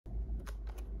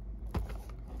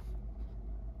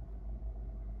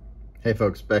Hey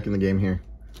folks, back in the game here.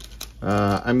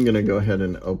 I'm gonna go ahead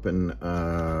and open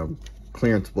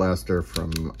clearance blaster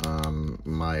from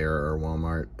Meijer or Wal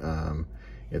Mart.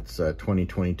 It's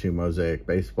 2022 Mosaic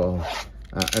Baseball.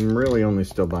 I'm really only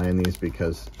still buying these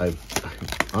because I've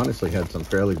honestly had some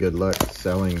fairly good luck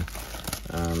selling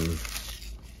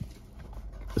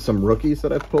some rookies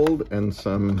that I've pulled and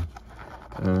some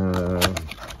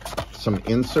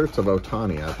inserts of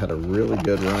Ohtani. I've had a really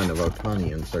good run of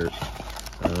Ohtani inserts.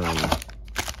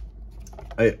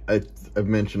 I've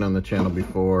mentioned on the channel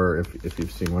before, if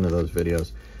you've seen one of those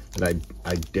videos, that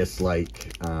I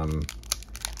dislike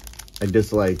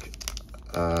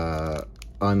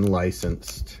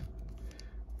unlicensed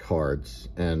cards,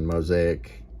 and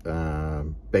Mosaic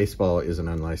Baseball is an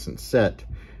unlicensed set.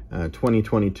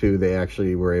 2022 they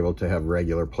actually were able to have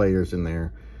regular players in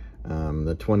there.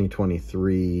 The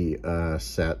 2023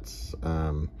 sets,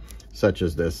 such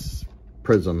as this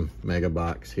Prism Mega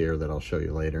Box here that I'll show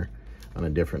you later on a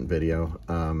different video,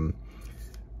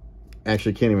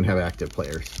 actually can't even have active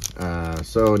players.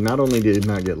 So not only do you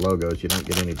not get logos, you don't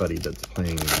get anybody that's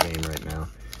playing the game right now,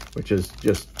 which is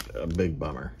just a big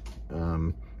bummer.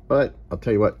 But I'll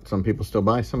tell you what, some people still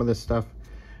buy some of this stuff.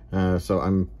 So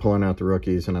I'm pulling out the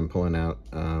rookies, and I'm pulling out,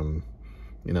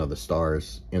 you know, the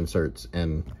stars inserts,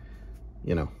 and,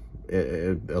 you know,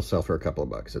 it'll sell for a couple of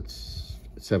bucks. It's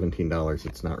 $17.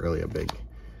 It's not really a big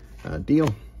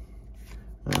deal.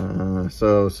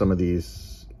 So some of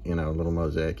these, you know, little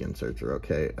Mosaic inserts are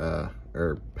okay,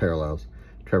 or parallels.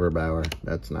 Trevor Bauer,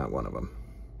 that's not one of them.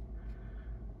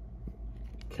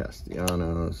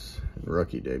 Castellanos,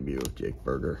 rookie debut of Jake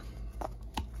Berger.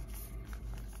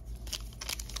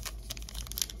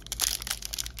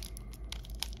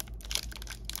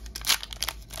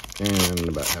 And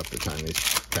about half the time these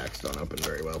packs don't open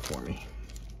very well for me.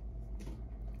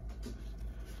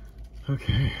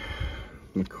 Okay,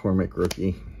 McCormick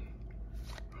rookie,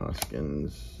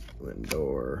 Hoskins,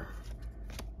 Lindor,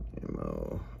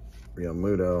 Amo, Real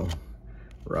Muto,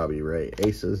 Robbie Ray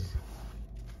Aces.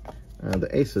 The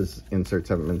Aces inserts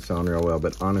haven't been selling real well,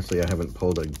 but honestly I haven't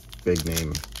pulled a big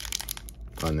name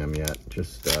on them yet.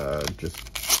 Just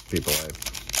people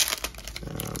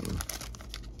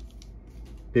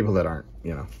people that aren't,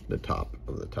 you know, the top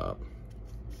of the top.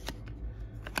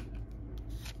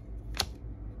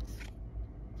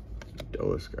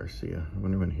 Dolis Garcia. I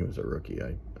wonder when he was a rookie.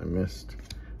 I missed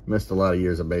a lot of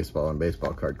years of baseball and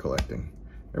baseball card collecting.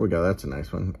 There we go. That's a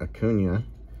nice one. Acuna,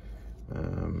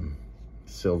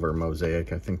 silver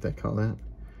mosaic, I think they call that.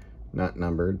 Not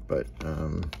numbered, but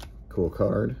cool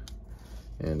card.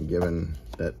 And given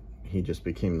that he just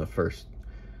became the first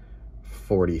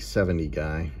 40-70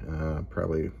 guy,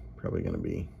 probably going to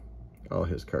be, all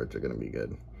his cards are going to be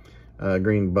good.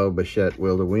 Green Bo Bichette,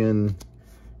 Will to Win,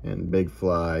 and Big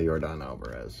Fly Yordan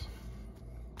Alvarez.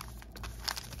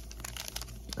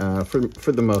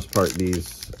 For the most part,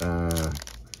 these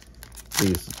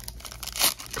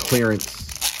clearance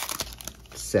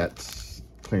sets,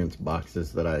 clearance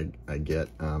boxes that I get,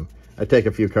 I take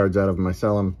a few cards out of them, I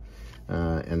sell them,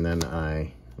 and then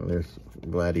well, there's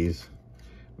Vladdy's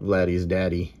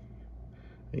daddy.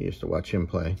 I used to watch him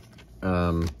play.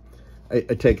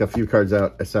 I take a few cards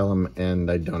out, I sell them, and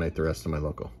I donate the rest to my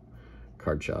local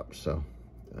card shop. So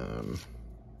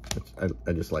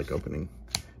I just like opening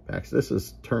packs. This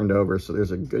is turned over, so there's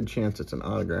a good chance it's an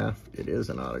autograph. It is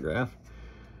an autograph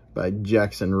by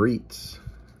Jackson Reitz,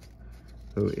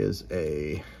 who is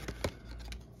a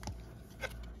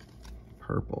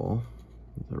purple,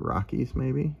 the Rockies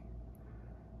maybe,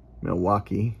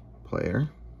 Milwaukee player.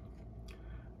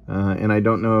 And I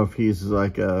don't know if he's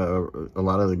like a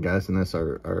lot of the guys in this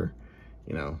are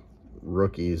you know,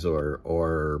 rookies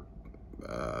or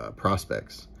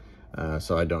prospects.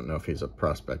 So I don't know if he's a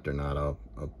prospect or not. I'll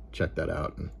check that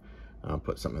out, and I'll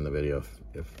put something in the video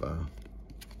if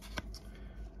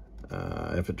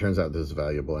it turns out this is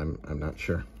valuable. I'm not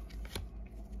sure.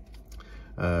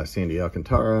 Sandy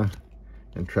Alcantara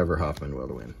and Trevor Hoffman, Will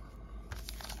to Win.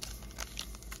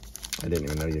 I didn't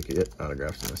even know you could get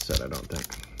autographs in this set, I don't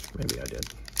think. Maybe I did.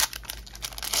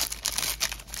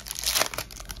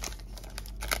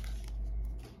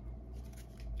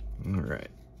 All right.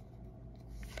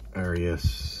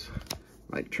 Arias,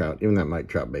 Mike Trout. Even that Mike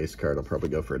Trout base card will probably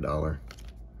go for $1.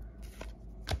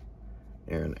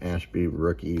 Aaron Ashby,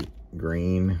 rookie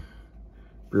green.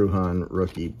 Bruhan,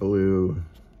 rookie blue.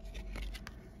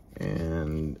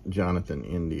 And Jonathan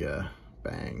India,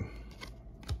 bang.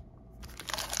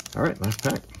 All right, last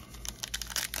pack.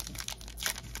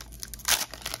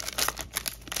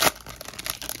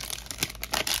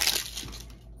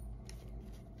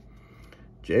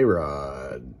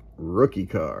 J-Rod, rookie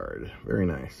card. Very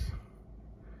nice.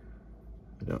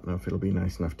 I don't know if it'll be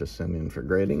nice enough to send in for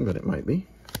grading, but it might be.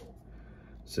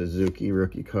 Suzuki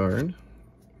rookie card.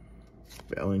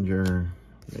 Bellinger,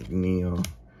 McNeil.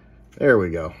 There we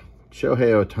go.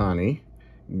 Shohei Ohtani,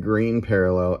 green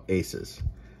parallel aces.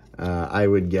 I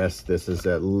would guess this is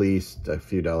at least a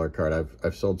few dollar card.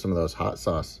 I've sold some of those hot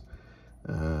sauce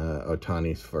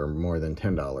Ohtanis for more than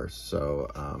 $10. So,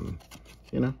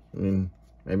 you know, I mean,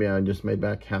 maybe I just made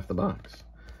back half the box,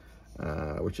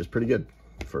 which is pretty good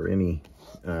for any,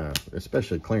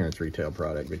 especially clearance retail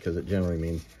product, because it generally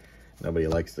means nobody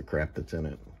likes the crap that's in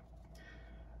it.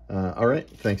 All right,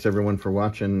 thanks everyone for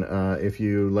watching. If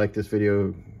you like this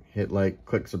video, hit like,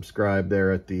 click subscribe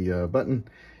there at the button,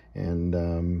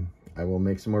 and I will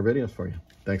make some more videos for you.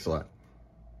 Thanks a lot.